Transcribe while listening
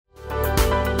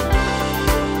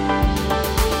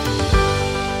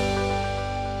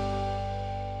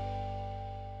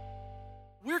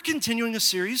continuing a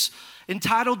series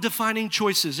entitled Defining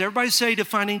Choices. Everybody say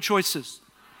Defining Choices.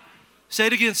 Say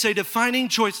it again, say Defining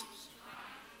Choices.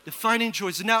 Defining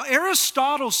choices. Now,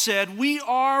 Aristotle said we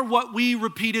are what we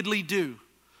repeatedly do.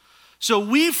 So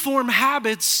we form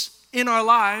habits in our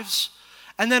lives,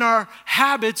 and then our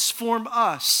habits form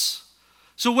us.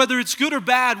 So whether it's good or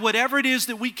bad, whatever it is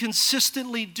that we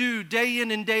consistently do day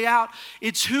in and day out,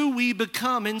 it's who we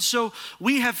become. And so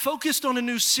we have focused on a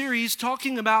new series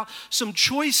talking about some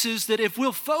choices that if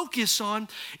we'll focus on,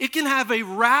 it can have a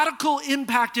radical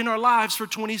impact in our lives for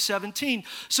 2017.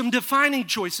 Some defining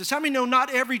choices. How many know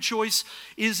not every choice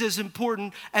is as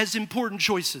important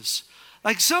choices?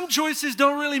 Like some choices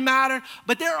don't really matter,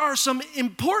 but there are some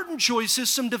important choices,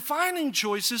 some defining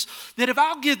choices that if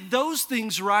I'll get those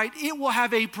things right, it will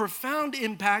have a profound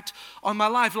impact on my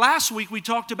life. Last week we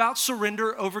talked about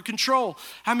surrender over control.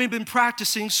 How many have been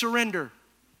practicing surrender?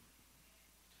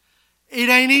 It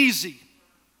ain't easy.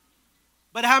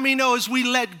 But how many know as we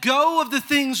let go of the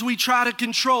things we try to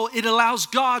control, it allows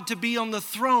God to be on the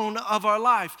throne of our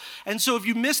life. And so if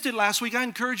you missed it last week, I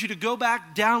encourage you to go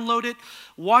back, download it,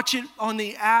 watch it on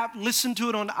the app, listen to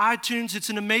it on iTunes. It's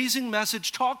an amazing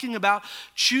message talking about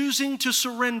choosing to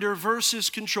surrender versus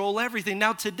control everything.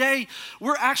 Now today,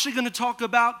 we're actually going to talk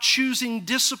about choosing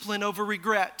discipline over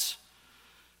regret.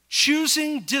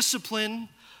 Choosing discipline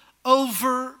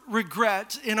over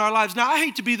regret in our lives. Now, I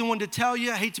hate to be the one to tell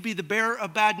you, I hate to be the bearer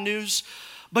of bad news,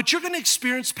 but you're going to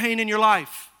experience pain in your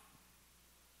life.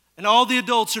 And all the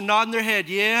adults are nodding their head.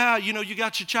 Yeah, you know, you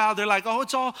got your child. They're like, oh,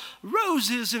 it's all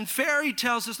roses and fairy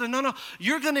tales. No,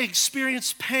 you're going to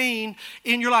experience pain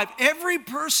in your life. Every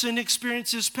person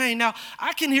experiences pain. Now,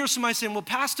 I can hear somebody saying, well,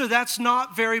 Pastor, that's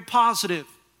not very positive.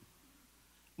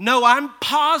 No, I'm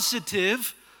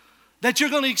positive that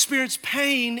you're going to experience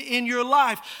pain in your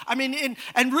life. I mean,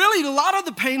 and really a lot of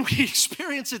the pain we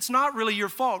experience, it's not really your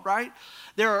fault, right?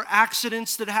 There are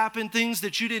accidents that happen, things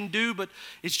that you didn't do, but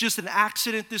it's just an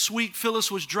accident. This week,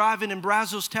 Phyllis was driving in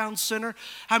Brazos Town Center.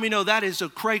 How many know that is a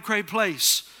cray-cray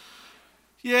place?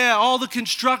 Yeah, all the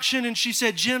construction. And she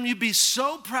said, Jim, you'd be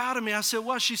so proud of me. I said,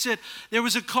 what? She said, there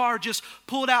was a car just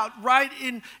pulled out right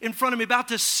in front of me, about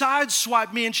to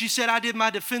sideswipe me. And she said, I did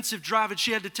my defensive driving.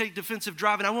 She had to take defensive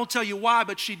driving. I won't tell you why,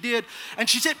 but she did. And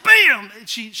she said, bam! And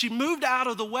she moved out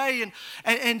of the way.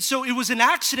 And so it was an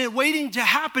accident waiting to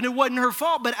happen. It wasn't her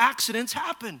fault, but accidents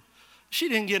happen. She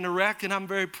didn't get in a wreck, and I'm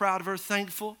very proud of her,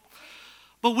 thankful.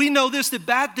 But we know this, that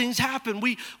bad things happen.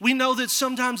 We know that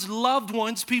sometimes loved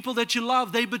ones, people that you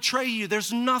love, they betray you.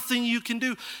 There's nothing you can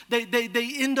do.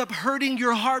 They end up hurting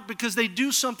your heart because they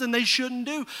do something they shouldn't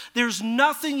do. There's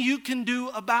nothing you can do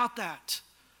about that.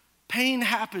 Pain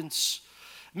happens.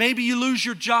 Maybe you lose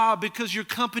your job because your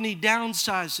company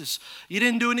downsizes. You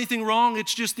didn't do anything wrong.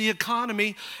 It's just the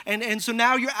economy. And so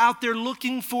now you're out there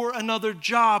looking for another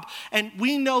job. And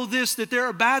we know this, that there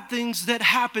are bad things that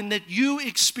happen, that you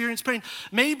experience pain.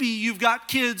 Maybe you've got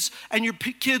kids and your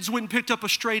kids went and picked up a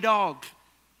stray dog.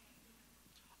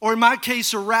 Or in my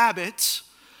case, a rabbit.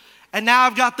 And now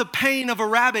I've got the pain of a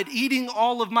rabbit eating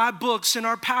all of my books and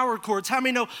our power cords. How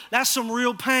many know that's some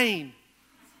real pain?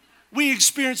 We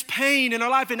experience pain in our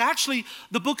life. And actually,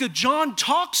 the book of John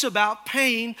talks about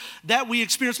pain that we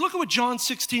experience. Look at what John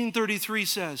 16:33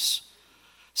 says.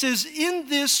 It says, in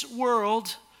this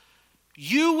world,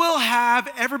 you will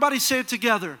have, everybody say it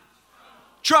together,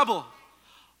 trouble.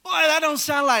 Boy, that don't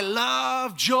sound like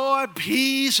love, joy,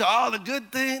 peace, all the good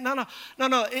things. No.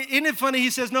 Isn't it funny?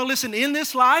 He says, no, listen, in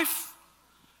this life,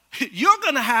 you're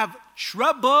going to have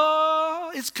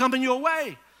trouble. It's coming your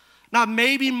way. Now,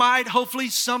 maybe, might, hopefully,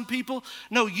 some people,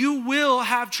 no, you will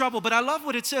have trouble. But I love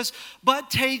what it says, but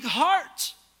take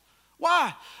heart.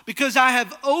 Why? Because I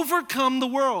have overcome the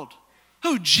world.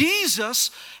 Who? Jesus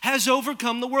has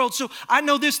overcome the world. So I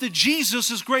know this, that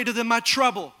Jesus is greater than my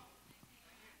trouble.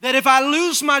 That if I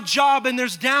lose my job and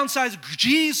there's downsides,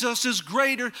 Jesus is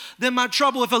greater than my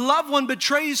trouble. If a loved one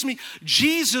betrays me,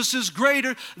 Jesus is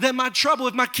greater than my trouble.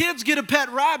 If my kids get a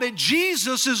pet rabbit,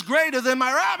 Jesus is greater than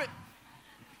my rabbit.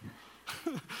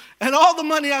 And all the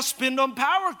money I spend on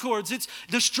power cords,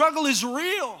 the struggle is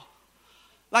real.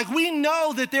 Like we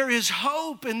know that there is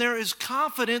hope and there is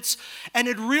confidence, and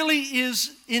it really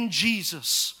is in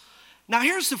Jesus. Now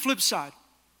here's the flip side.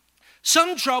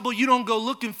 Some trouble you don't go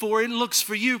looking for, it looks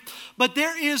for you. But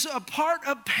there is a part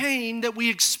of pain that we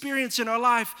experience in our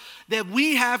life that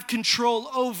we have control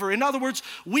over. In other words,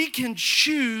 we can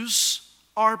choose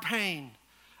our pain.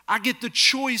 I get the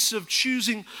choice of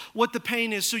choosing what the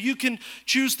pain is. So you can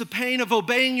choose the pain of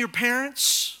obeying your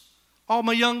parents. All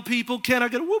my young people, can I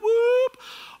get a whoop whoop?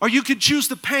 Or you could choose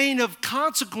the pain of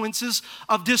consequences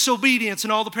of disobedience.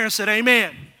 And all the parents said,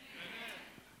 amen.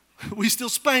 We still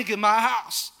spank in my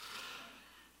house.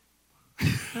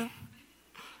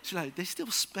 She's like, they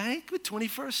still spank with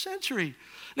 21st century.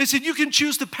 Listen, you can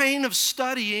choose the pain of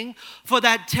studying for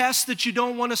that test that you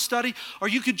don't want to study, or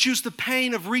you could choose the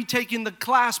pain of retaking the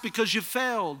class because you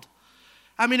failed.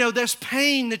 I mean, there's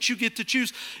pain that you get to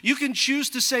choose. You can choose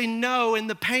to say no, and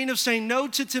the pain of saying no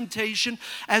to temptation,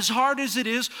 as hard as it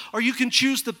is, or you can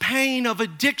choose the pain of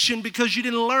addiction because you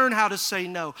didn't learn how to say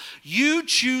no. You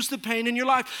choose the pain in your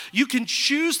life. You can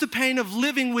choose the pain of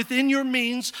living within your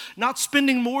means, not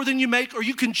spending more than you make, or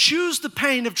you can choose the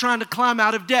pain of trying to climb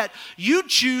out of debt. You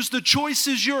choose. The choice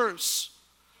is yours.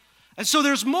 And so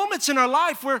there's moments in our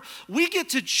life where we get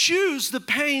to choose the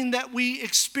pain that we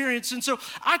experience. And so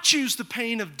I choose the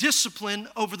pain of discipline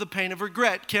over the pain of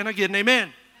regret. Can I get an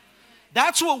amen?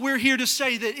 That's what we're here to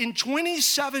say, that in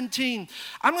 2017,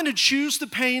 I'm going to choose the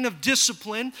pain of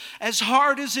discipline, as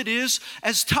hard as it is,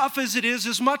 as tough as it is,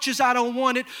 as much as I don't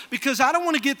want it, because I don't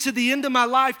want to get to the end of my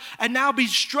life and now be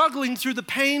struggling through the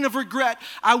pain of regret.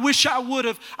 I wish I would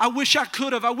have. I wish I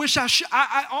could have. I wish I should.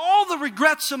 All the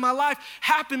regrets of my life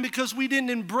happened because we didn't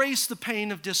embrace the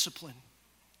pain of discipline.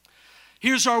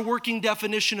 Here's our working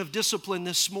definition of discipline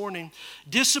this morning.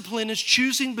 Discipline is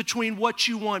choosing between what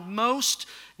you want most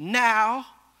now,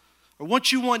 or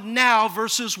what you want now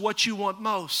versus what you want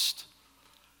most.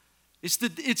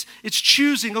 It's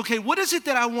choosing, okay, what is it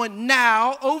that I want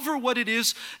now over what it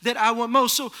is that I want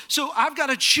most? So I've got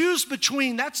to choose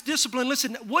between, that's discipline.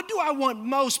 Listen, what do I want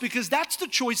most? Because that's the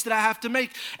choice that I have to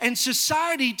make. And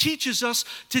society teaches us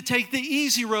to take the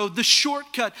easy road, the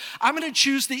shortcut. I'm going to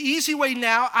choose the easy way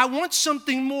now. I want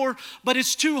something more, but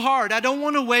it's too hard. I don't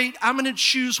want to wait. I'm going to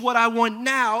choose what I want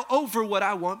now over what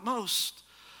I want most.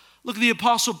 Look at the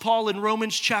Apostle Paul in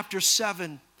Romans chapter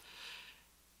 7.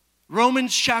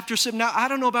 Romans chapter 7. Now, I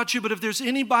don't know about you, but if there's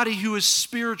anybody who is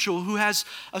spiritual, who has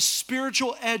a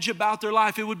spiritual edge about their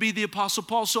life, it would be the Apostle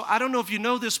Paul. So I don't know if you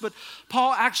know this, but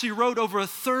Paul actually wrote over a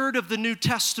third of the New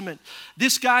Testament.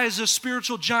 This guy is a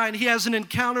spiritual giant. He has an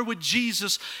encounter with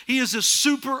Jesus. He is a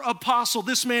super apostle.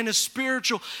 This man is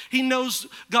spiritual. He knows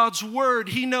God's word.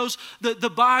 He knows the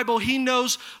Bible. He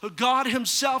knows God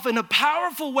himself in a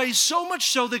powerful way, so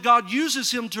much so that God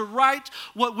uses him to write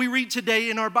what we read today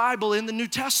in our Bible in the New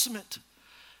Testament.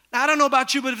 Now, I don't know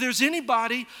about you, but if there's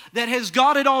anybody that has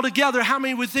got it all together, how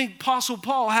many would think Apostle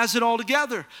Paul has it all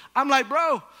together? I'm like,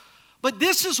 bro, but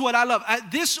this is what I love.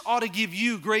 This ought to give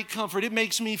you great comfort. It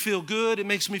makes me feel good. It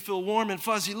makes me feel warm and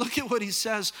fuzzy. Look at what he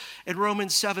says in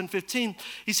Romans 7:15.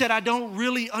 He said, I don't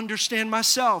really understand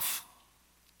myself.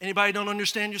 Anybody don't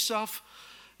understand yourself?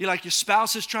 You're like, your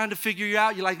spouse is trying to figure you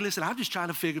out. You're like, listen, I'm just trying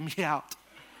to figure me out.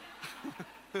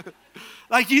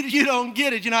 Like you don't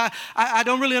get it. You know, I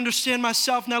don't really understand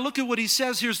myself. Now look at what he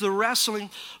says. Here's the wrestling.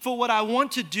 For what I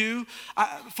want to do,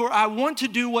 I want to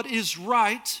do what is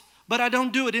right, but I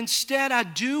don't do it. Instead, I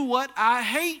do what I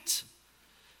hate.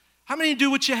 How many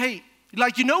do what you hate?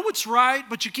 Like, you know what's right,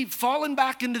 but you keep falling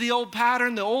back into the old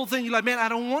pattern, the old thing. You're like, man, I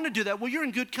don't want to do that. Well, you're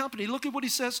in good company. Look at what he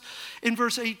says in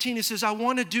verse 18. He says, I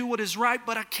want to do what is right,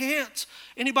 but I can't.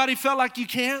 Anybody felt like you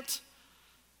can't?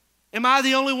 Am I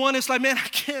the only one that's like, man, I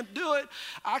can't do it.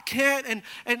 I can't.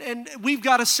 And we've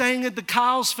got a saying at the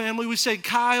Kyles family. We say,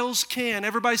 Kyles can.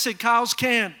 Everybody say, Kyles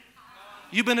can.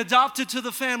 You've been adopted to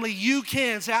the family. You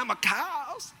can. Say, I'm a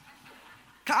Kyles.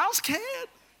 Kyles can.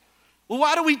 Well,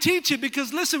 why do we teach it?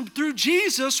 Because listen, through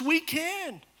Jesus, we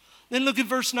can. Then look at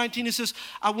verse 19. It says,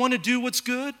 I want to do what's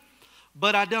good,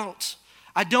 but I don't.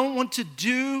 I don't want to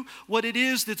do what it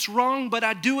is that's wrong, but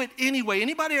I do it anyway.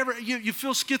 Anybody ever, you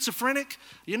feel schizophrenic?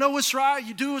 You know what's right,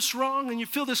 you do what's wrong, and you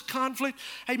feel this conflict?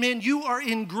 Hey man, you are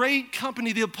in great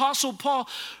company. The Apostle Paul,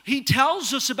 he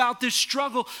tells us about this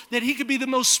struggle, that he could be the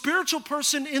most spiritual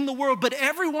person in the world, but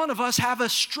every one of us have a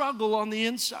struggle on the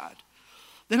inside.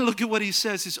 Then look at what he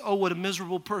says. He says, oh, what a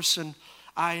miserable person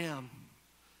I am.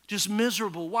 Just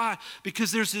miserable. Why?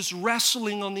 Because there's this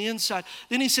wrestling on the inside.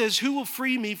 Then he says, who will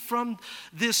free me from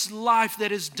this life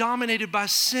that is dominated by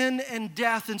sin and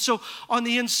death? And so on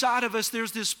the inside of us,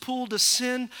 there's this pull to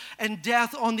sin and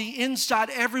death on the inside.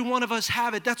 Every one of us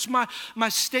have it. That's my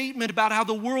statement about how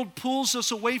the world pulls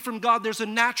us away from God. There's a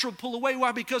natural pull away.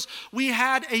 Why? Because we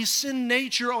had a sin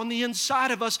nature on the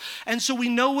inside of us. And so we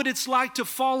know what it's like to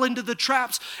fall into the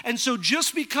traps. And so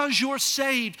just because you're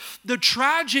saved, the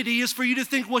tragedy is for you to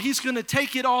think, well, he's going to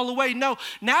take it all away. No,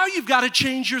 now you've got to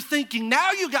change your thinking. Now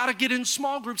you've got to get in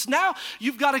small groups. Now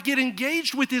you've got to get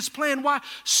engaged with his plan. Why?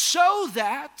 So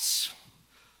that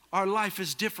our life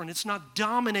is different. It's not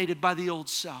dominated by the old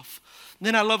self. And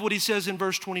then I love what he says in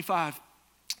verse 25.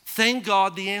 Thank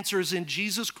God the answer is in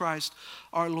Jesus Christ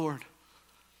our Lord.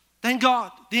 Thank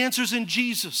God the answer is in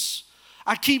Jesus.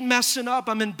 I keep messing up.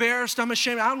 I'm embarrassed. I'm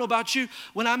ashamed. I don't know about you.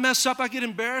 When I mess up, I get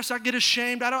embarrassed. I get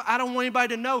ashamed. I don't want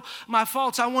anybody to know my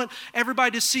faults. I want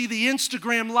everybody to see the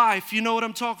Instagram life. You know what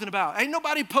I'm talking about. Ain't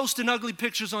nobody posting ugly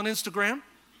pictures on Instagram.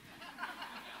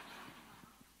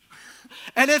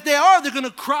 And if they are, they're going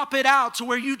to crop it out to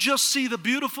where you just see the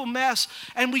beautiful mess.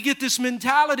 And we get this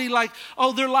mentality like,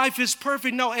 oh, their life is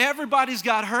perfect. No, everybody's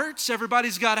got hurts.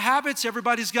 Everybody's got habits.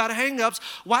 Everybody's got hang-ups.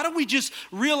 Why don't we just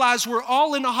realize we're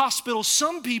all in the hospital?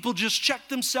 Some people just check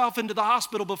themselves into the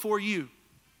hospital before you.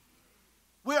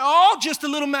 We're all just a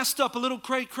little messed up, a little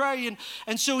cray-cray.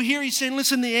 And so here he's saying,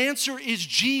 listen, the answer is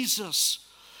Jesus.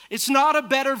 It's not a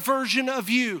better version of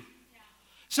you.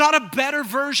 It's not a better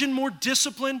version, more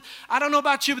disciplined. I don't know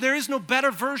about you, but there is no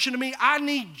better version of me. I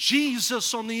need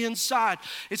Jesus on the inside.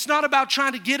 It's not about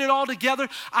trying to get it all together.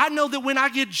 I know that when I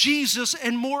get Jesus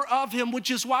and more of him, which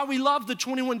is why we love the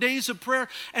 21 days of prayer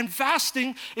and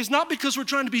fasting, is not because we're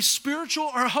trying to be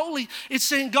spiritual or holy. It's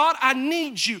saying, God, I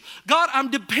need you. God,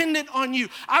 I'm dependent on you.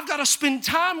 I've got to spend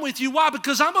time with you. Why?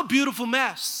 Because I'm a beautiful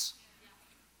mess.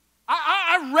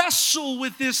 I wrestle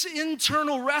with this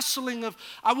internal wrestling of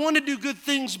I want to do good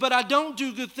things, but I don't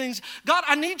do good things. God,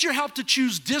 I need your help to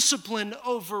choose discipline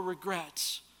over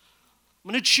regrets.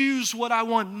 I'm going to choose what I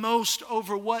want most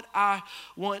over what I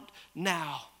want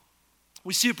now.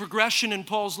 We see a progression in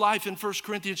Paul's life in 1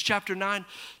 Corinthians chapter 9,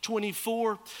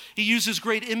 24. He uses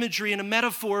great imagery and a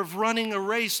metaphor of running a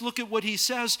race. Look at what he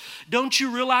says. Don't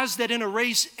you realize that in a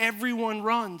race, everyone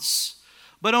runs,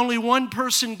 but only one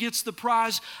person gets the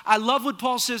prize? I love what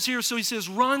Paul says here. So he says,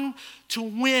 run to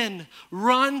win.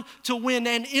 Run to win.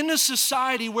 And in a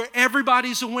society where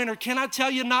everybody's a winner, can I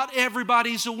tell you, not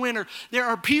everybody's a winner. There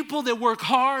are people that work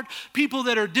hard, people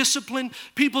that are disciplined,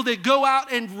 people that go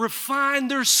out and refine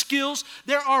their skills.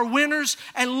 There are winners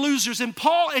and losers. And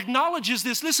Paul acknowledges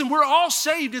this. Listen, we're all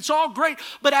saved. It's all great.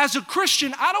 But as a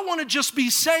Christian, I don't want to just be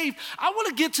saved. I want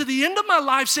to get to the end of my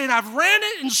life saying I've ran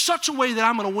it in such a way that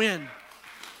I'm going to win.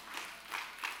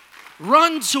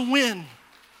 Run to win.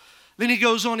 Then he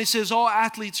goes on, he says, all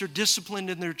athletes are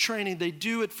disciplined in their training. They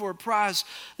do it for a prize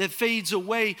that fades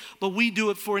away, but we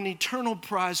do it for an eternal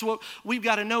prize. What we've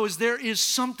got to know is there is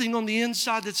something on the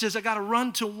inside that says, I got to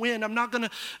run to win. I'm not going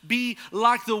to be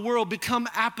like the world, become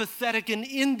apathetic. And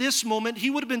in this moment,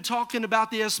 he would have been talking about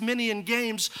the Isthmian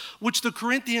Games, which the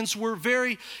Corinthians were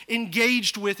very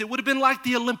engaged with. It would have been like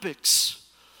the Olympics.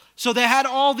 So they had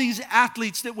all these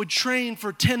athletes that would train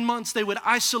for 10 months. They would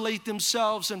isolate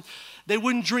themselves and they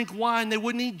wouldn't drink wine. They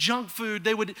wouldn't eat junk food.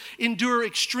 They would endure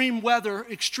extreme weather,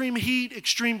 extreme heat,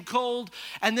 extreme cold.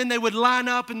 And then they would line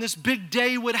up and this big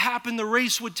day would happen. The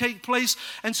race would take place.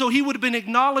 And so he would have been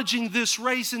acknowledging this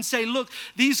race and say, look,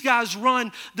 these guys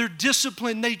run. They're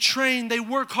disciplined. They train. They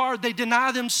work hard. They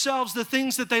deny themselves the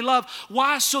things that they love.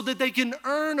 Why? So that they can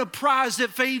earn a prize that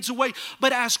fades away.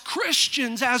 But as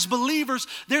Christians, as believers,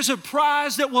 there's a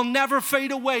prize that will never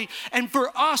fade away. And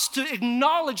for us to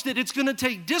acknowledge that it's going to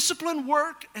take discipline,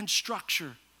 work, and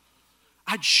structure,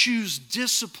 I choose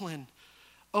discipline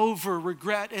over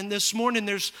regret. And this morning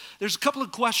there's a couple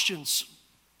of questions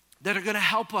that are going to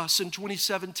help us in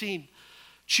 2017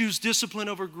 choose discipline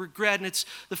over regret. And it's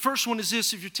the first one is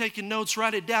this. If you're taking notes,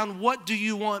 write it down. What do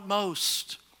you want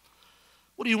most?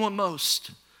 What do you want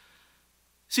most?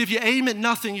 See, if you aim at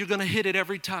nothing, you're going to hit it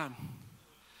every time.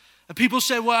 And people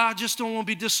say, well, I just don't want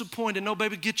to be disappointed. No,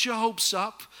 baby, get your hopes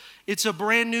up. It's a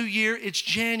brand new year. It's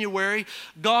January.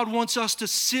 God wants us to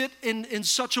sit in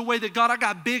such a way that, God, I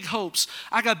got big hopes.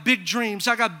 I got big dreams.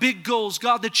 I got big goals.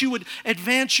 God, that you would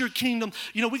advance your kingdom.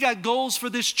 You know, we got goals for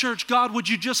this church. God, would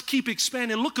you just keep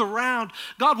expanding? Look around.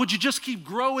 God, would you just keep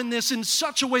growing this in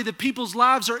such a way that people's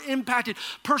lives are impacted?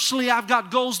 Personally, I've got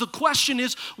goals. The question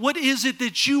is, what is it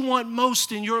that you want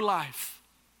most in your life?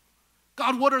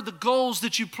 God, what are the goals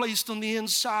that you placed on the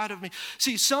inside of me?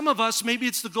 See, some of us, maybe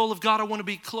it's the goal of God, I want to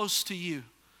be close to you.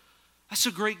 That's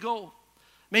a great goal.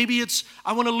 Maybe it's,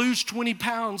 I want to lose 20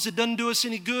 pounds. It doesn't do us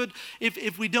any good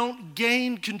if we don't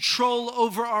gain control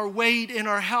over our weight and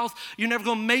our health. You're never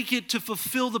going to make it to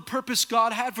fulfill the purpose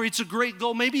God had for you. It's a great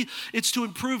goal. Maybe it's to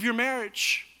improve your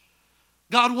marriage.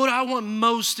 God, what I want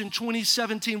most in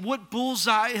 2017, what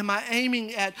bullseye am I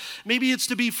aiming at? Maybe it's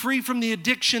to be free from the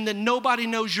addiction that nobody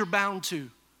knows you're bound to.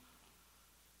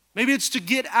 Maybe it's to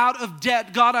get out of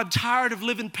debt. God, I'm tired of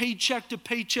living paycheck to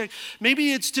paycheck.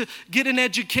 Maybe it's to get an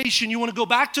education. You want to go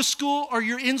back to school, or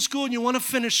you're in school and you want to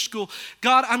finish school.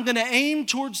 God, I'm going to aim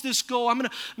towards this goal.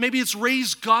 Maybe it's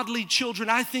raise godly children.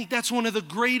 I think that's one of the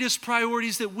greatest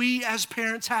priorities that we as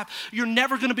parents have. You're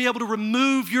never going to be able to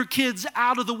remove your kids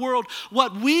out of the world.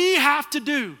 What we have to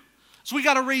do So we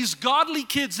got to raise godly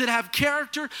kids that have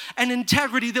character and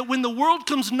integrity, that when the world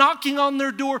comes knocking on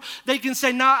their door, they can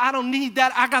say, nah, I don't need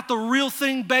that. I got the real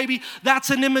thing, baby. That's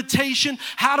an imitation.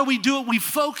 How do we do it? We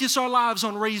focus our lives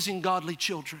on raising godly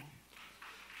children.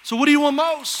 So what do you want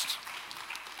most?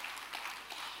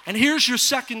 And here's your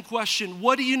second question.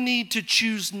 What do you need to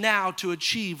choose now to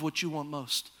achieve what you want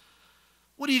most?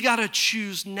 What do you got to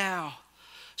choose now?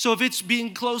 So if it's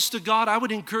being close to God, I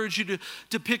would encourage you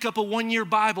to pick up a one-year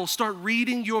Bible. Start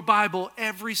reading your Bible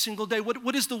every single day.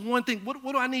 What is the one thing? What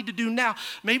do I need to do now?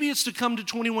 Maybe it's to come to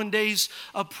 21 days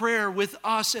of prayer with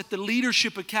us at the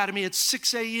Leadership Academy at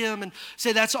 6 a.m. and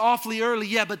say, that's awfully early.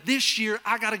 Yeah, but this year,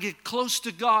 I got to get close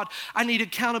to God. I need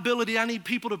accountability. I need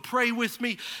people to pray with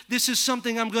me. This is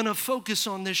something I'm going to focus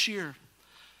on this year.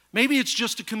 Maybe it's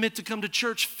just to commit to come to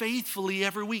church faithfully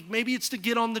every week. Maybe it's to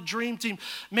get on the dream team.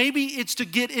 Maybe it's to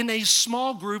get in a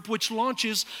small group which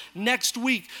launches next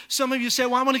week. Some of you say,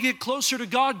 well, I want to get closer to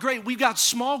God. Great. We've got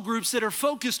small groups that are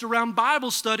focused around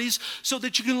Bible studies so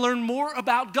that you can learn more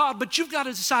about God. But you've got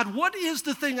to decide, what is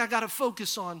the thing I got to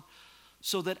focus on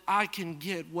so that I can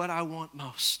get what I want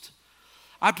most?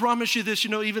 I promise you this,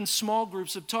 even small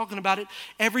groups are talking about it.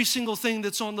 Every single thing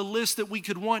that's on the list that we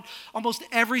could want, almost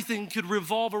everything could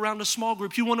revolve around a small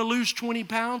group. You want to lose 20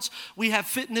 pounds? We have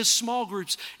fitness small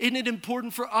groups. Isn't it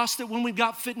important for us that when we've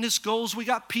got fitness goals, we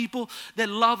got people that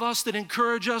love us, that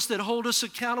encourage us, that hold us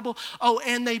accountable? Oh,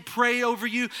 and they pray over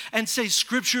you and say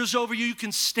scriptures over you. You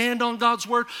can stand on God's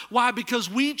word. Why? Because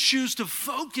we choose to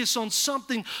focus on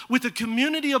something with a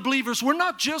community of believers. We're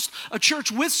not just a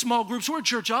church with small groups. We're a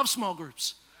church of small groups.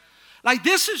 Like,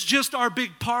 this is just our big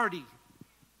party.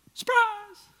 Surprise!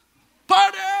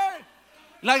 Party!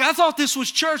 Like, I thought this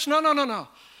was church. No.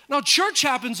 No, church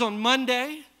happens on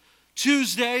Monday,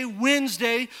 Tuesday,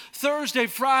 Wednesday, Thursday,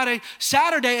 Friday,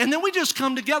 Saturday, and then we just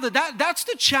come together. That's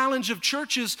the challenge of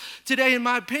churches today, in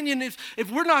my opinion.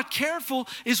 If we're not careful,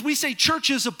 is we say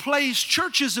church is a place,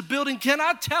 church is a building. Can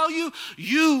I tell you,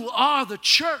 you are the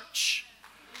church.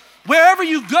 Wherever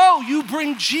you go, you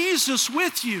bring Jesus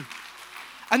with you.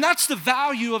 And that's the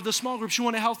value of the small groups. You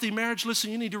want a healthy marriage?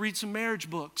 Listen, you need to read some marriage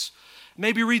books.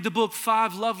 Maybe read the book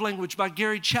 5 Love Language by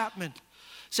Gary Chapman.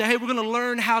 Say, hey, we're going to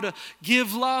learn how to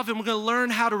give love and we're going to learn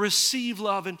how to receive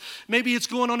love. And maybe it's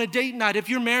going on a date night. If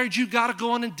you're married, you got to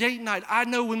go on a date night. I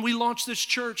know when we launched this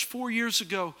church 4 years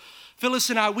ago, Phyllis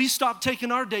and I, we stopped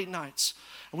taking our date nights.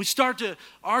 And we start to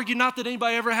argue, not that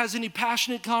anybody ever has any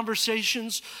passionate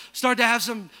conversations, start to have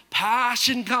some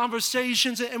passion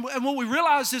conversations. And what we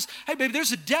realize is, hey, baby,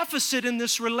 there's a deficit in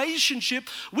this relationship.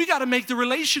 We got to make the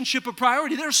relationship a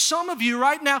priority. There's some of you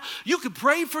right now, you could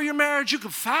pray for your marriage, you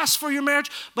could fast for your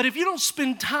marriage, but if you don't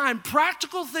spend time,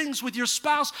 practical things with your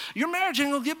spouse, your marriage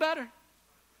ain't going to get better.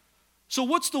 So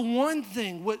what's the one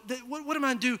thing? What am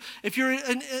I going to do? If you're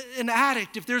an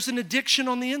addict, if there's an addiction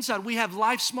on the inside, we have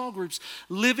life small groups,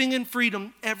 living in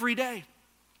freedom every day.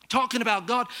 Talking about,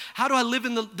 God, how do I live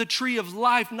in the tree of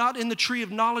life, not in the tree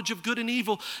of knowledge of good and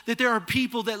evil, that there are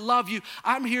people that love you.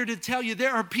 I'm here to tell you,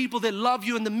 there are people that love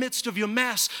you in the midst of your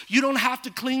mess. You don't have to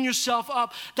clean yourself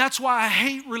up. That's why I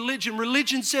hate religion.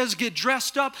 Religion says get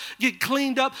dressed up, get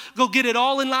cleaned up, go get it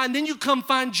all in line. Then you come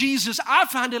find Jesus. I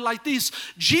find it like this.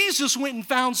 Jesus went and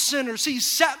found sinners. He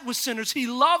sat with sinners. He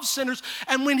loved sinners.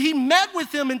 And when he met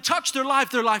with them and touched their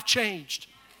life changed.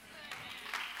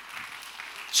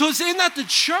 So it's in that the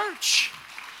church,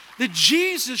 that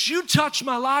Jesus, you touch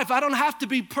my life. I don't have to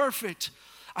be perfect.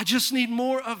 I just need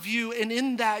more of you. And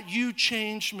in that, you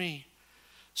change me.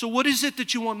 So what is it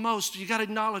that you want most? You got to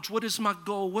acknowledge, what is my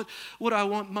goal? What I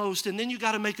want most? And then you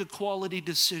got to make a quality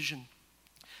decision.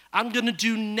 I'm going to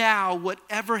do now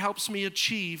whatever helps me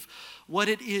achieve what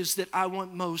it is that I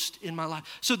want most in my life.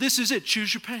 So this is it.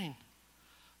 Choose your pain.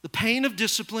 The pain of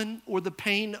discipline or the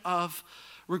pain of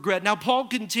regret. Now, Paul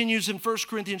continues in 1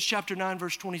 Corinthians chapter 9,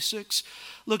 verse 26.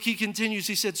 Look, he continues.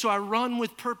 He said, so I run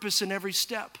with purpose in every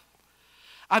step.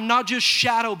 I'm not just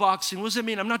shadow boxing. What does that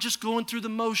mean? I'm not just going through the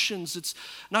motions. It's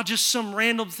not just some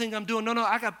random thing I'm doing. No,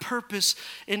 I got purpose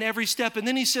in every step. And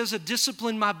then he says, I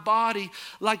discipline my body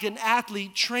like an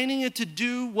athlete, training it to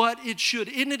do what it should.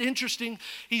 Isn't it interesting?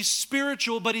 He's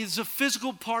spiritual, but he's a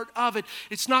physical part of it.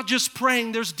 It's not just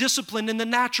praying. There's discipline in the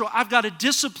natural. I've got to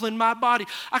discipline my body.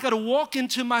 I got to walk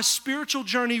into my spiritual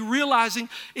journey realizing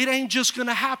it ain't just going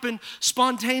to happen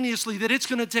spontaneously, that it's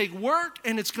going to take work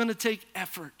and it's going to take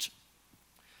effort.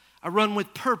 I run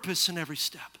with purpose in every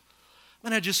step.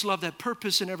 Man, I just love that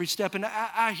purpose in every step. And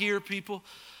I hear people,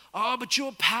 oh, but you're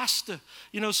a pastor.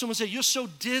 Someone say, you're so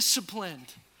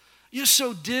disciplined. You're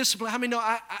so disciplined. How many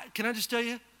know, can I just tell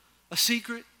you a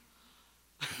secret?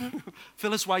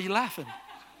 Phyllis, why are you laughing?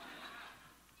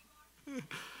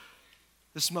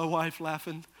 This is my wife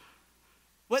laughing.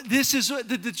 What this is,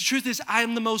 the truth is, I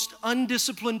am the most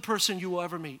undisciplined person you will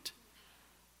ever meet.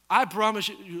 I promise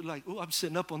you, you're like, oh, I'm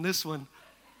sitting up on this one.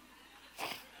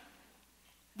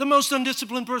 The most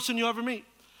undisciplined person you'll ever meet.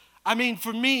 I mean,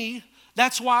 for me,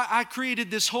 that's why I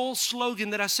created this whole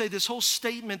slogan that I say, this whole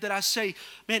statement that I say,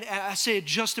 man, I say it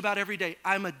just about every day.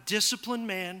 I'm a disciplined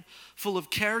man, full of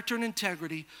character and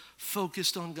integrity,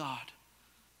 focused on God.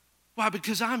 Why?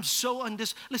 Because I'm so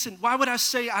undisciplined. Listen, why would I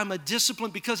say I'm a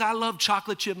disciplined? Because I love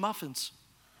chocolate chip muffins.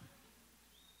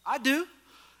 I do.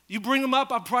 You bring them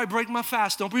up, I'll probably break my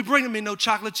fast. Don't be bringing me no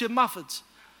chocolate chip muffins.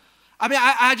 I mean,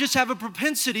 I just have a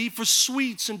propensity for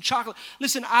sweets and chocolate.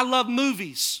 Listen, I love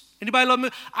movies. Anybody love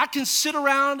movies? I can sit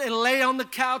around and lay on the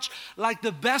couch like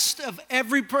the best of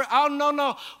every Oh,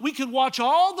 no. We could watch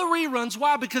all the reruns.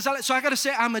 Why? Because I got to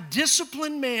say, I'm a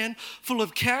disciplined man, full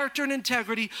of character and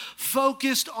integrity,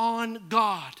 focused on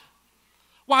God.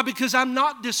 Why? Because I'm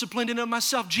not disciplined in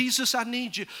myself. Jesus, I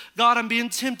need you. God, I'm being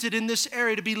tempted in this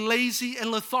area to be lazy and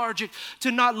lethargic,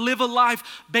 to not live a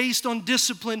life based on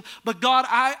discipline. But God,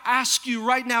 I ask you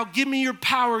right now, give me your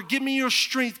power, give me your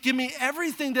strength, give me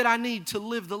everything that I need to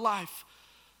live the life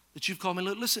that you've called me.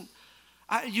 Listen,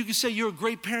 you can say you're a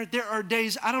great parent. There are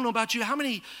days, I don't know about you, how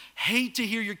many hate to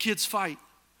hear your kids fight?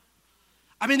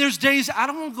 I mean, there's days I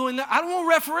don't want to go in there. I don't want to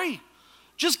referee.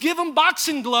 Just give them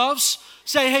boxing gloves.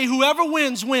 Say, hey, whoever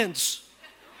wins, wins.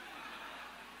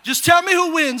 Just tell me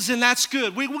who wins, and that's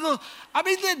good. We're gonna, I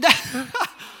mean,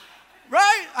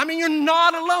 right? I mean, you're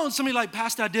not alone. Somebody like,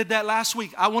 Pastor, I did that last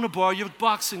week. I want to borrow your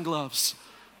boxing gloves.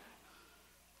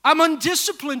 I'm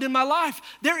undisciplined in my life.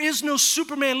 There is no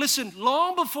Superman. Listen,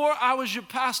 long before I was your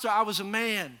pastor, I was a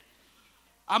man.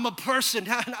 I'm a person.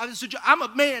 I'm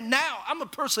a man now. I'm a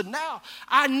person now.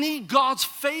 I need God's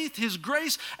faith, His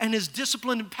grace, and His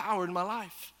discipline and power in my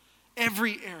life.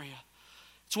 Every area.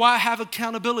 It's why I have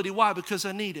accountability. Why? Because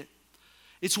I need it.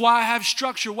 It's why I have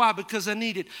structure. Why? Because I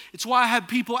need it. It's why I have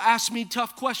people ask me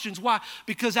tough questions. Why?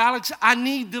 Because, Alex, I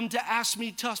need them to ask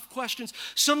me tough questions.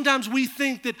 Sometimes we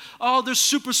think that, oh, they're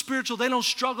super spiritual. They don't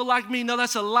struggle like me. No,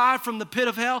 that's a lie from the pit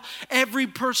of hell. Every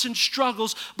person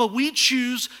struggles, but we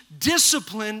choose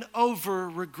discipline over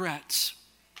regrets.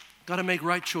 Got to make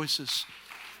right choices.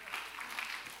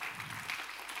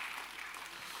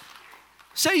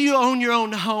 Say you own your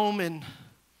own home and,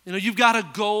 you've got a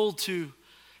goal to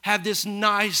have this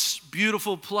nice,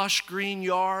 beautiful, plush green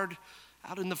yard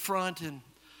out in the front. And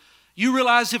you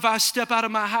realize if I step out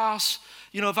of my house,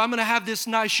 if I'm going to have this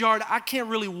nice yard, I can't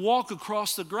really walk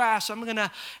across the grass. I'm going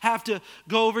to have to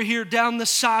go over here down the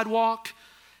sidewalk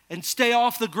and stay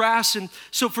off the grass. And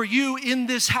so for you in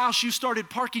this house, you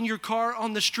started parking your car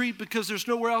on the street because there's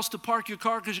nowhere else to park your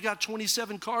car because you got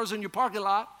 27 cars in your parking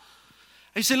lot.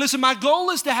 And you say, listen, my goal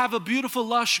is to have a beautiful,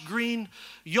 lush, green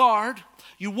yard.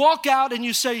 You walk out and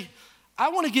you say, I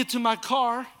want to get to my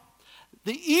car.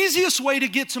 The easiest way to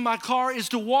get to my car is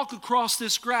to walk across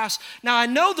this grass. Now, I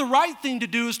know the right thing to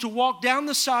do is to walk down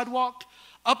the sidewalk,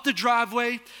 up the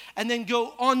driveway, and then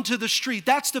go onto the street.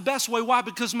 That's the best way. Why?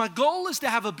 Because my goal is to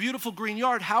have a beautiful green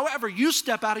yard. However, you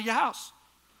step out of your house.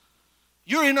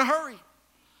 You're in a hurry.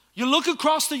 You look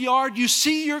across the yard, you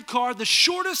see your car. The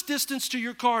shortest distance to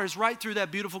your car is right through that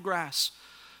beautiful grass.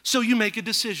 So you make a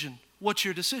decision. What's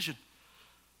your decision?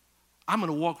 I'm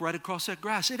going to walk right across that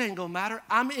grass. It ain't going to matter.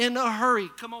 I'm in a hurry.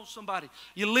 Come on, somebody.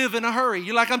 You live in a hurry.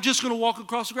 You're like, I'm just going to walk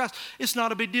across the grass. It's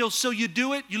not a big deal. So you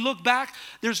do it. You look back.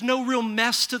 There's no real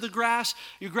mess to the grass.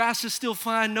 Your grass is still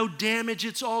fine. No damage.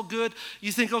 It's all good.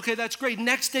 You think, okay, that's great.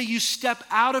 Next day, you step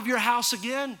out of your house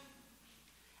again.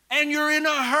 And you're in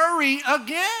a hurry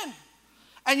again.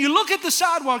 And you look at the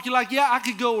sidewalk, you're like, yeah, I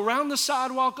could go around the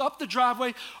sidewalk, up the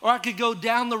driveway, or I could go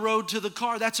down the road to the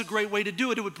car. That's a great way to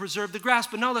do it. It would preserve the grass.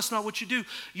 But no, that's not what you do.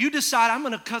 You decide, I'm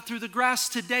going to cut through the grass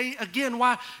today again.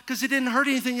 Why? Because it didn't hurt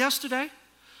anything yesterday.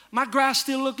 My grass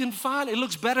still looking fine. It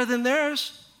looks better than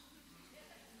theirs.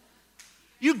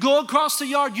 You go across the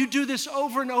yard, you do this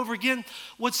over and over again.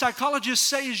 What psychologists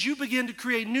say is you begin to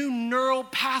create new neural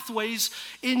pathways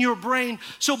in your brain.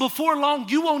 So before long,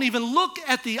 you won't even look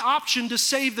at the option to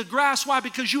save the grass. Why?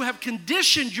 Because you have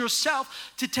conditioned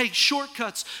yourself to take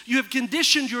shortcuts. You have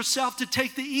conditioned yourself to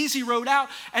take the easy road out.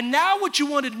 And now what you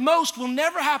wanted most will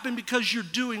never happen because you're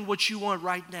doing what you want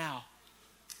right now.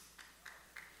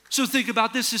 So think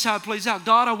about this is how it plays out.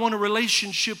 God, I want a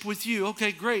relationship with you.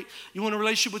 Okay, great. You want a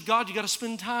relationship with God? You got to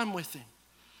spend time with Him.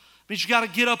 Means you got to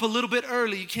get up a little bit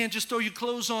early. You can't just throw your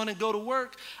clothes on and go to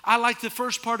work. I like the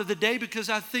first part of the day because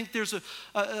I think there's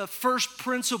a first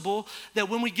principle that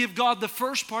when we give God the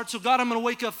first part, so God, I'm going to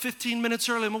wake up 15 minutes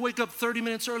early. I'm going to wake up 30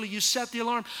 minutes early. You set the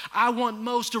alarm. I want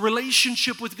most a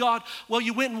relationship with God. Well,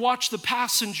 you went and watched The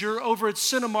Passenger over at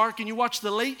Cinemark and you watched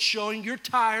the late showing. You're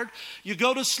tired. You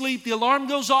go to sleep. The alarm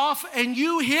goes off and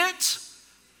you hit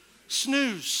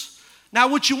snooze. Now,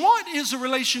 what you want is a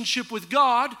relationship with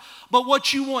God, but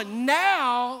what you want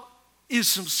now is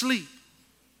some sleep.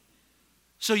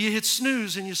 So you hit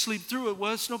snooze and you sleep through it.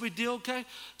 Well, it's no big deal, okay?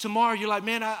 Tomorrow you're like,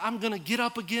 man, I'm going to get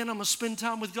up again. I'm going to spend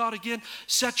time with God again.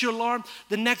 Set your alarm.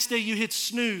 The next day you hit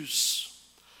snooze.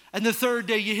 And the third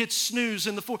day you hit snooze.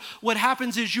 And the fourth. What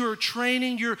happens is you're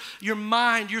training your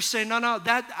mind. You're saying, no,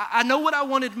 that I know what I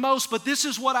wanted most, but this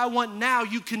is what I want now.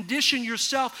 You condition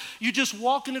yourself. You're just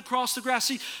walking across the grass.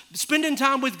 See, spending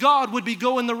time with God would be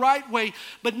going the right way.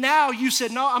 But now you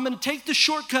said, no, I'm going to take the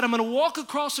shortcut. I'm going to walk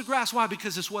across the grass. Why?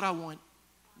 Because it's what I want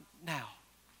now.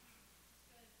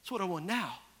 It's what I want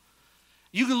now.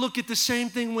 You can look at the same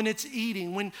thing when it's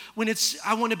eating, when it's,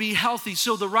 I want to be healthy.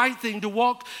 So the right thing to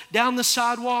walk down the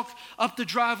sidewalk, up the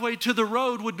driveway to the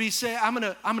road would be say, I'm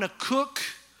gonna cook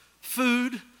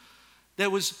food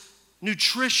that was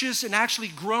nutritious and actually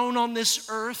grown on this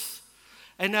earth.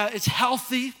 And it's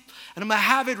healthy. And I'm going to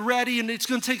have it ready, and it's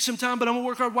going to take some time, but I'm going to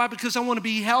work hard. Why? Because I want to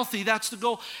be healthy. That's the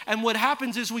goal. And what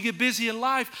happens is we get busy in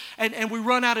life, and we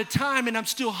run out of time, and I'm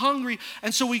still hungry.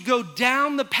 And so we go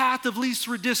down the path of least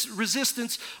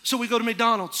resistance, so we go to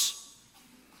McDonald's.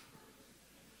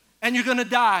 And you're going to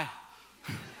die.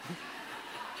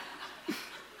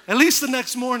 At least the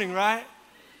next morning, right?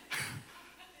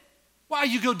 Why?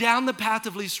 You go down the path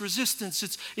of least resistance.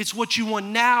 It's what you want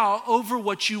now over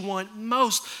what you want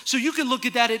most. So you can look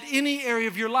at that at any area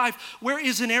of your life. Where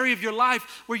is an area of your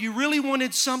life where you really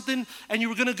wanted something and you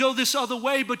were going to go this other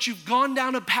way, but you've gone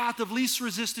down a path of least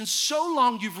resistance so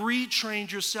long you've retrained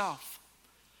yourself.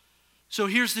 So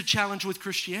here's the challenge with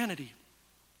Christianity.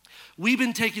 We've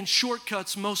been taking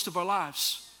shortcuts most of our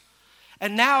lives.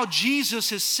 And now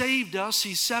Jesus has saved us.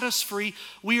 He set us free.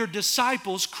 We are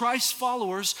disciples, Christ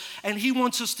followers, and He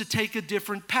wants us to take a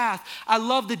different path. I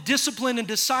love that discipline and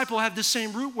disciple have the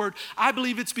same root word. I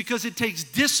believe it's because it takes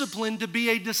discipline to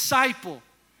be a disciple.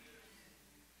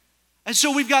 And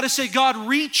so we've got to say, God,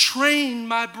 retrain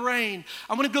my brain.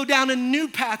 I want to go down a new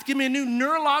path. Give me a new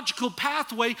neurological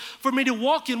pathway for me to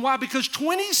walk in. Why? Because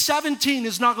 2017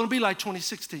 is not going to be like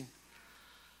 2016.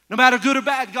 No matter good or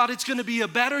bad, God, it's going to be a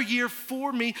better year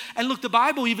for me. And look, the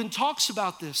Bible even talks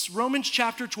about this. Romans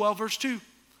chapter 12, verse 2. It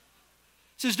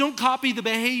says, don't copy the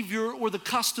behavior or the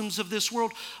customs of this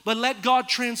world, but let God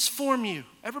transform you.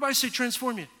 Everybody say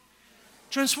transform you.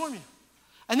 Transform you.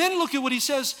 And then look at what he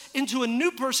says, into a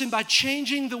new person by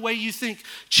changing the way you think,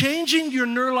 changing your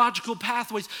neurological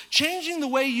pathways, changing the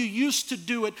way you used to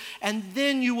do it, and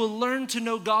then you will learn to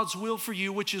know God's will for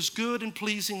you, which is good and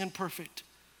pleasing and perfect.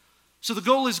 So the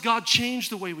goal is God change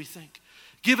the way we think.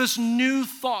 Give us new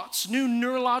thoughts, new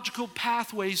neurological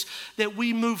pathways that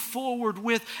we move forward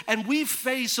with. And we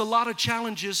face a lot of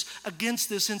challenges against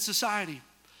this in society.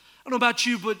 I don't know about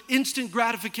you, but instant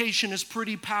gratification is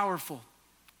pretty powerful.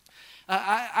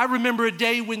 I remember a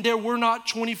day when there were not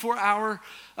 24-hour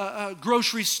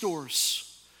grocery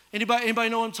stores. Anybody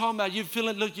know what I'm talking about? You feel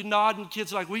it, look, you're nodding,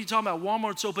 kids are like, what are you talking about?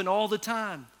 Walmart's open all the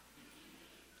time.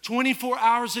 24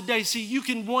 hours a day. See, you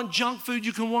can want junk food.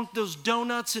 You can want those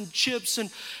donuts and chips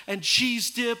and cheese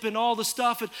dip and all the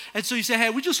stuff. And so you say, hey,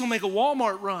 we just want to make a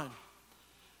Walmart run.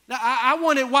 Now, I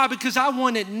want it. Why? Because I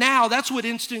want it now. That's what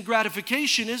instant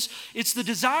gratification is. It's the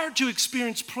desire to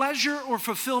experience pleasure or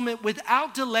fulfillment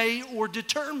without delay or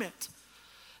deterrent.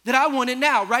 That I want it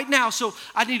now, right now. So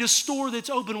I need a store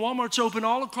that's open. Walmart's open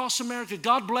all across America.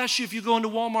 God bless you if you go into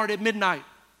Walmart at midnight.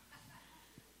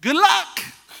 Good luck.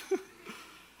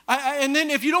 And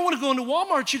then if you don't want to go into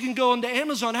Walmart, you can go into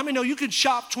Amazon. How many know you can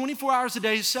shop 24 hours a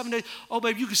day, 7 days? Oh,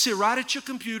 babe, you can sit right at your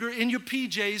computer in your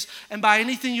PJs and buy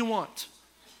anything you want.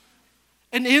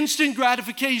 An instant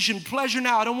gratification, pleasure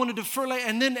now. I don't want to defer later.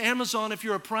 And then Amazon, if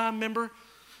you're a Prime member,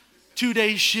 2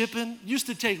 days shipping. Used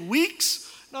to take weeks.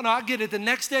 No, I get it. The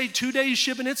next day, 2 days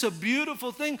shipping. It's a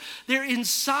beautiful thing. There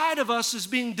inside of us is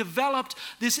being developed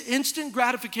this instant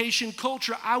gratification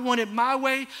culture. I want it my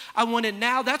way. I want it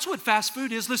now. That's what fast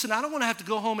food is. Listen, I don't want to have to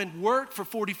go home and work for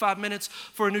 45 minutes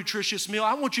for a nutritious meal.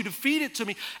 I want you to feed it to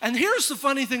me. And here's the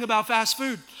funny thing about fast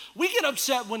food. We get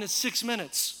upset when it's 6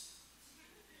 minutes.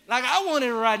 Like, I want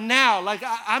it right now. Like,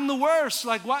 I'm the worst.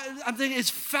 Like, why? I'm thinking it's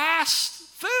fast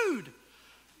food.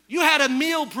 You had a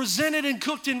meal presented and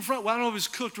cooked in front. Well, I don't know if it was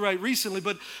cooked right recently,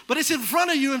 but it's in front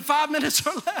of you in 5 minutes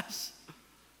or less.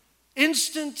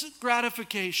 Instant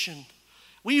gratification.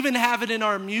 We even have it in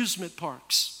our amusement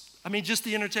parks. I mean, just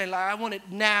the entertainment. Like, I want it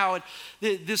now. And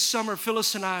this summer,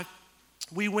 Phyllis and I,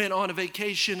 we went on a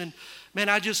vacation. And man,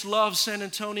 I just love San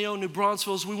Antonio, New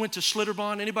Braunfels. We went to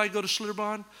Schlitterbahn. Anybody go to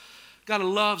Schlitterbahn? Gotta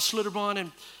love Schlitterbahn.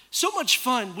 And so much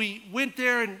fun. We went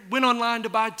there and went online to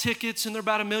buy tickets, and they're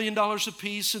about $1 million a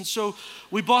piece. And so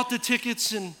we bought the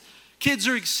tickets, and kids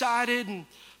are excited. And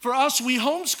for us, we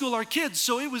homeschool our kids.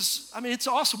 So it's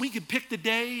awesome. We could pick the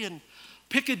day and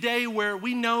pick a day where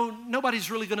we know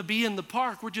nobody's really gonna be in the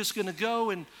park. We're just gonna go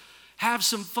and have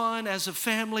some fun as a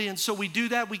family. And so we do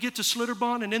that. We get to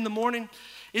Schlitterbahn, and in the morning,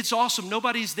 it's awesome.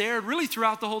 Nobody's there. Really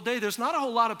throughout the whole day, there's not a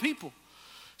whole lot of people.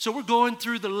 So we're going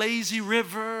through the lazy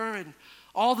river and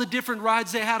all the different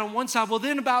rides they had on one side. Well,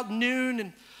 then about noon,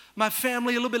 and my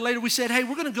family, a little bit later, we said, hey,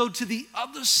 we're gonna go to the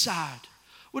other side.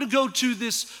 We're gonna go to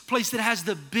this place that has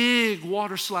the big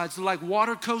water slides. They're like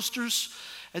water coasters.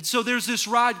 And so there's this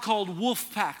ride called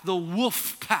Wolf Pack, the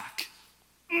Wolf Pack.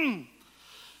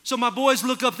 So my boys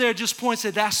look up there, just point,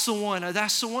 say, that's the one,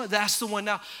 that's the one, that's the one.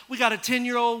 Now, we got a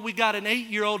 10-year-old, we got an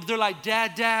 8-year-old. They're like,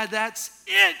 Dad, that's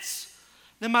it.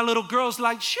 Then my little girl's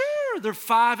like, sure. They're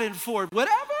 5 and 4,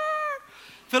 whatever.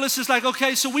 Phyllis is like,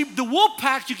 okay, so the Wolf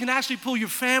Pack, you can actually pull your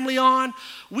family on.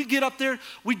 We get up there,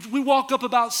 we walk up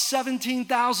about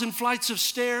 17,000 flights of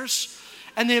stairs.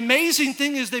 And the amazing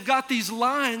thing is they've got these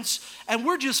lines, and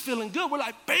we're just feeling good. We're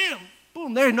like, bam,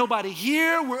 boom, there ain't nobody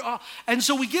here. And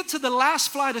so we get to the last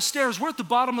flight of stairs. We're at the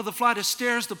bottom of the flight of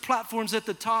stairs. The platform's at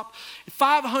the top,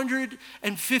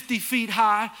 550 feet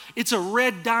high. It's a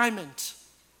red diamond.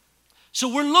 So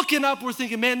we're looking up, we're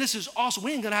thinking, man, this is awesome.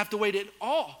 We ain't gonna have to wait at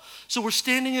all. So we're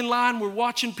standing in line, we're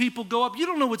watching people go up. You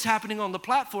don't know what's happening on the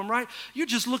platform, right? You're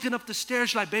just looking up the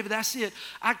stairs, you're like, baby, that's it.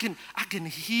 I can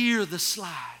hear the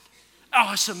slide.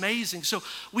 Oh, it's amazing. So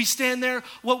we stand there.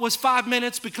 What was 5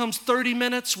 minutes becomes 30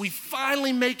 minutes. We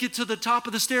finally make it to the top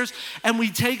of the stairs, and we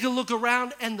take a look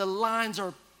around, and the lines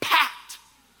are packed.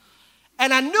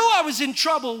 And I knew I was in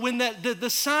trouble when the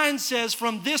sign says,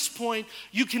 from this point,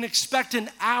 you can expect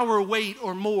an hour wait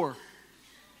or more.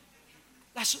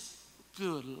 That's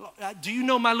good. Do you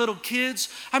know my little kids?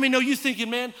 I mean, no, you thinking,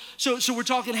 man, so we're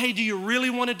talking, hey, do you really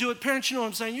want to do it? Parents, you know what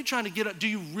I'm saying? You're trying to get up. Do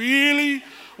you really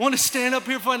want to stand up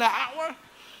here for an hour?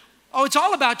 Oh, it's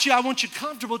all about you. I want you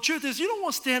comfortable. Truth is, you don't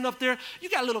want to stand up there. You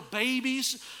got little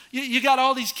babies. You got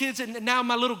all these kids, and now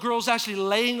my little girl's actually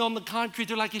laying on the concrete.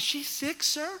 They're like, is she sick,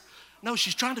 sir? No,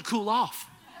 she's trying to cool off.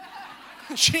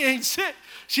 She ain't sick.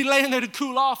 She's laying there to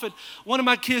cool off. And one of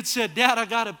my kids said, Dad, I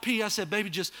got to pee. I said, baby,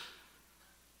 just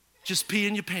pee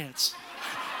in your pants.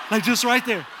 Like just right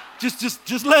there.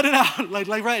 Just let it out. Like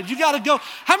right. You got to go.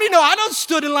 How many know I done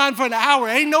stood in line for an hour.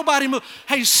 Ain't nobody move.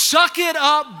 Hey, suck it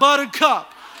up,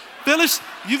 Buttercup. Phyllis,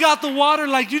 you got the water.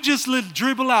 Like you just let it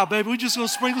dribble out, baby. We just going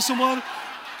to sprinkle some water.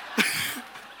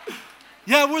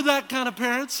 Yeah, we're that kind of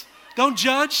parents. Don't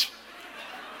judge.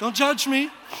 Don't judge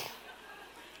me.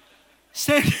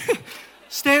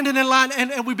 Standing in line,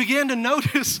 and we began to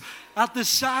notice out this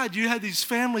side, you had these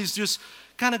families just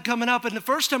kind of coming up. And the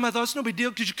first time I thought it's no big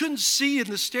deal because you couldn't see in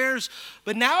the stairs.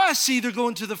 But now I see they're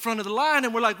going to the front of the line,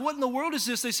 and we're like, what in the world is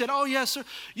this? They said, oh, yes, sir,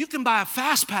 you can buy a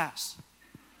fast pass.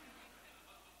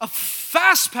 A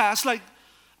fast pass, like,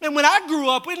 man, when I grew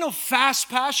up, we had no fast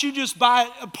pass. You just buy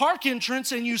a park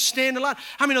entrance and you stand in line.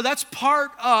 I mean, no, that's part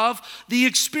of the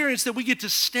experience that we get to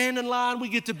stand in line. We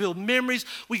get to build memories.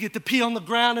 We get to pee on the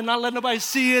ground and not let nobody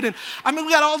see it. And I mean,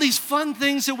 we got all these fun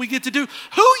things that we get to do.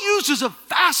 Who uses a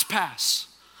fast pass?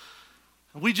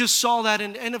 We just saw that,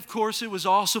 and of course, it was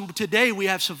awesome. Today, we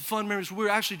have some fun memories. We were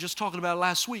actually just talking about it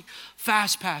last week.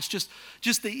 Fast pass, just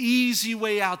the easy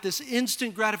way out, this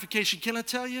instant gratification. Can I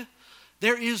tell you?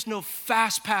 There is no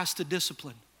fast pass to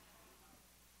discipline.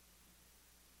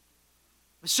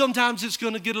 Sometimes it's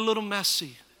going to get a little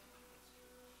messy.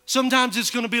 Sometimes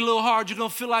it's going to be a little hard. You're going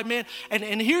to feel like, man,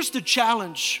 and here's the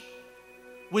challenge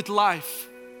with life,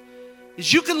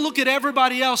 is you can look at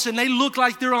everybody else and they look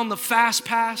like they're on the fast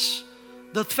pass,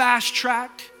 the fast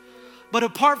track. But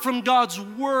apart from God's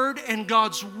word and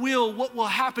God's will, what will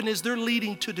happen is they're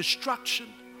leading to destruction.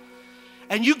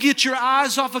 And you get your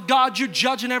eyes off of God, you're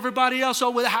judging everybody else.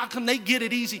 Oh, well, how come they get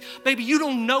it easy? Baby, you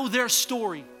don't know their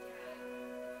story.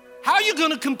 How are you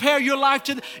going to compare your life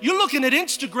to you're looking at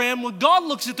Instagram when God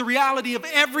looks at the reality of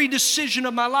every decision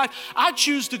of my life. I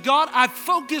choose to God, I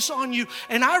focus on you,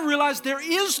 and I realize there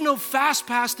is no fast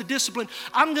pass to discipline.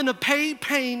 I'm going to pay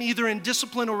pain either in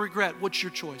discipline or regret. What's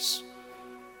your choice?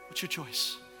 What's your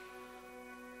choice?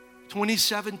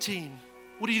 2017,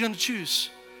 what are you going to choose?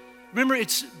 Remember,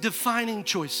 it's defining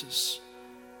choices.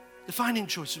 Defining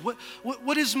choices.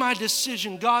 What is my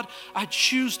decision? God, I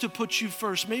choose to put you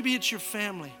first. Maybe it's your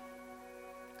family.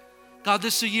 God,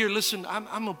 this is a year, listen, I'm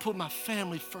going to put my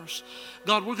family first.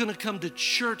 God, we're going to come to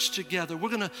church together. We're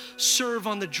going to serve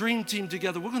on the dream team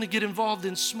together. We're going to get involved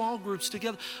in small groups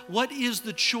together. What is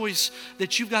the choice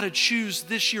that you've got to choose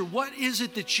this year? What is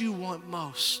it that you want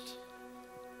most?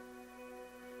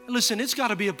 Listen, it's got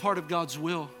to be a part of God's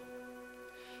will.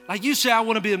 Like you say, I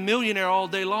want to be a millionaire all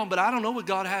day long, but I don't know what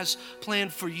God has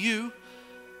planned for you.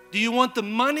 Do you want the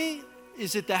money?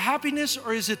 Is it the happiness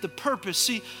or is it the purpose?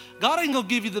 See, God ain't going to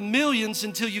give you the millions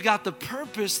until you got the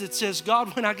purpose that says,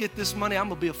 God, when I get this money, I'm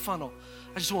going to be a funnel.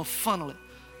 I just want to funnel it.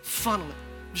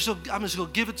 I'm just going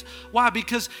to give it. Why?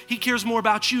 Because he cares more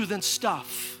about you than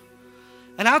stuff.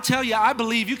 And I'll tell you, I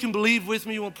believe, you can believe with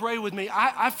me, you want to pray with me.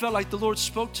 I felt like the Lord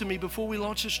spoke to me before we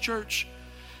launched this church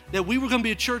that we were going to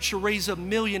be a church to raise up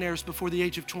millionaires before the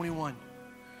age of 21.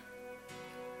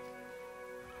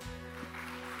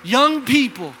 Young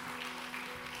people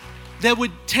that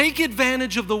would take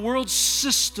advantage of the world's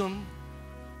system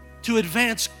to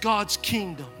advance God's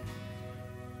kingdom.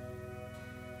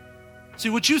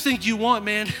 See, what you think you want,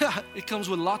 man, it comes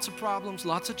with lots of problems,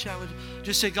 lots of challenges.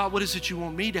 Just say, God, what is it you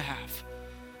want me to have?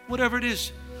 Whatever it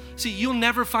is. See, you'll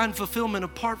never find fulfillment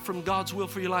apart from God's will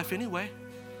for your life anyway.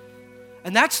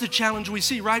 And that's the challenge we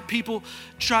see, right? People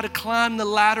try to climb the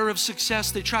ladder of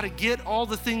success. They try to get all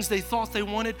the things they thought they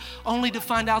wanted, only to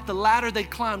find out the ladder they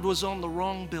climbed was on the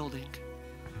wrong building.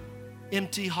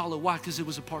 Empty, hollow. Why? Because it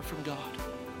was apart from God.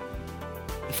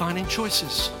 Defining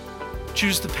choices.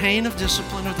 Choose the pain of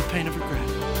discipline or the pain of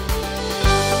regret.